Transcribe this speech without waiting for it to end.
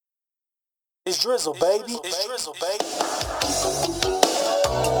It's Drizzo, baby. It's Drizzo, baby.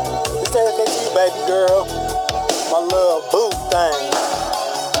 It's dedicated baby girl. My little boo thing.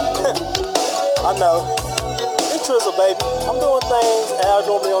 I know. It's Drizzo, baby. I'm doing things I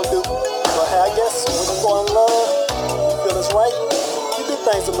normally don't do. But hey, I guess when you fall in love, you feel it's right, you do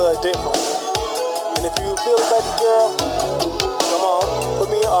things a little different. And if you feel it, baby girl, come on, put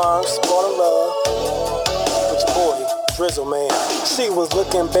me in your arms, fall in love with your boy, Drizzo, man. She was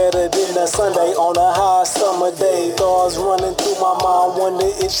looking better than a Sunday on a hot summer day. Thoughts running through my mind, wonder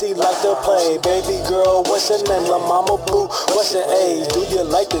if she like to play. Baby girl, what's your name? La mama boo, what's your age? Do you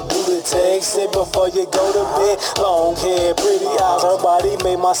like to do the text it before you go to bed? Long hair, pretty eyes, her body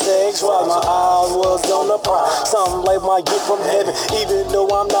made my sex rise. My eyes was on the prize, something like my gift from heaven. Even though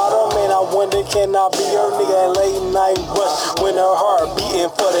I'm not a man, I wonder can I be her nigga? Late night rush when her heart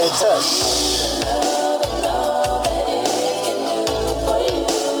beating for that touch.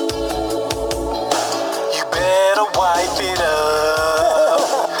 Wipe it up.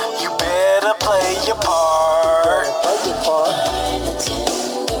 You better play your part.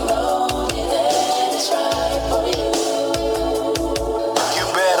 You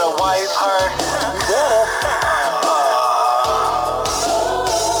better wipe her.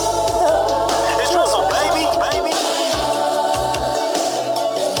 It's Drizzo, baby.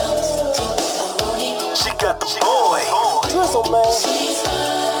 She got the boy. Drizzo, man.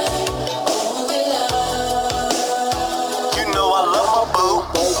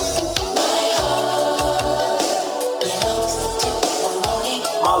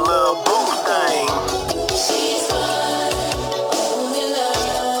 My little boo thing.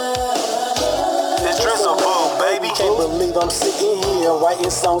 It's Drizzo, boo, baby. Can't believe I'm sitting here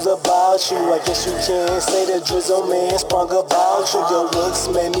writing songs about you. I guess you can say that Drizzo man sprung about you. Your looks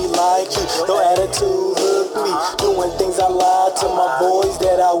made me like you. Your attitude hooked me. Doing things I lied to my boys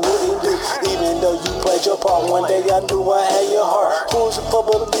that I wouldn't do. Even though you played your part, one day I knew I had your heart. Who's your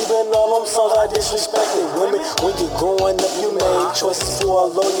public believing all them songs I disrespected women? When you're growing up, you made choices for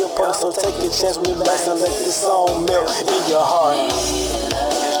a loyal person. So take a chance when you relax and let this song melt in your heart.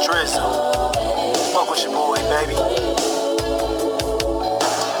 It's Drizzo. Fuck with your boy, baby.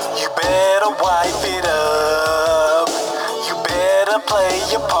 You better wipe it up. You better play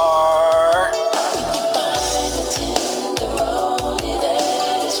your part.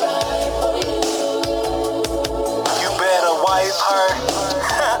 You better wipe her.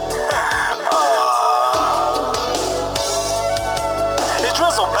 It's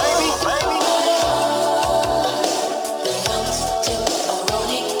Drizzo, baby.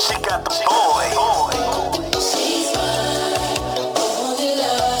 She got the boy.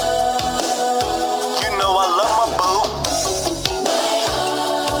 You know I love my boo.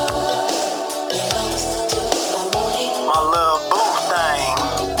 My little boo thing.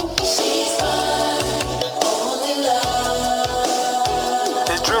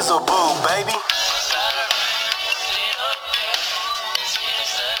 It's Drizzo, boo.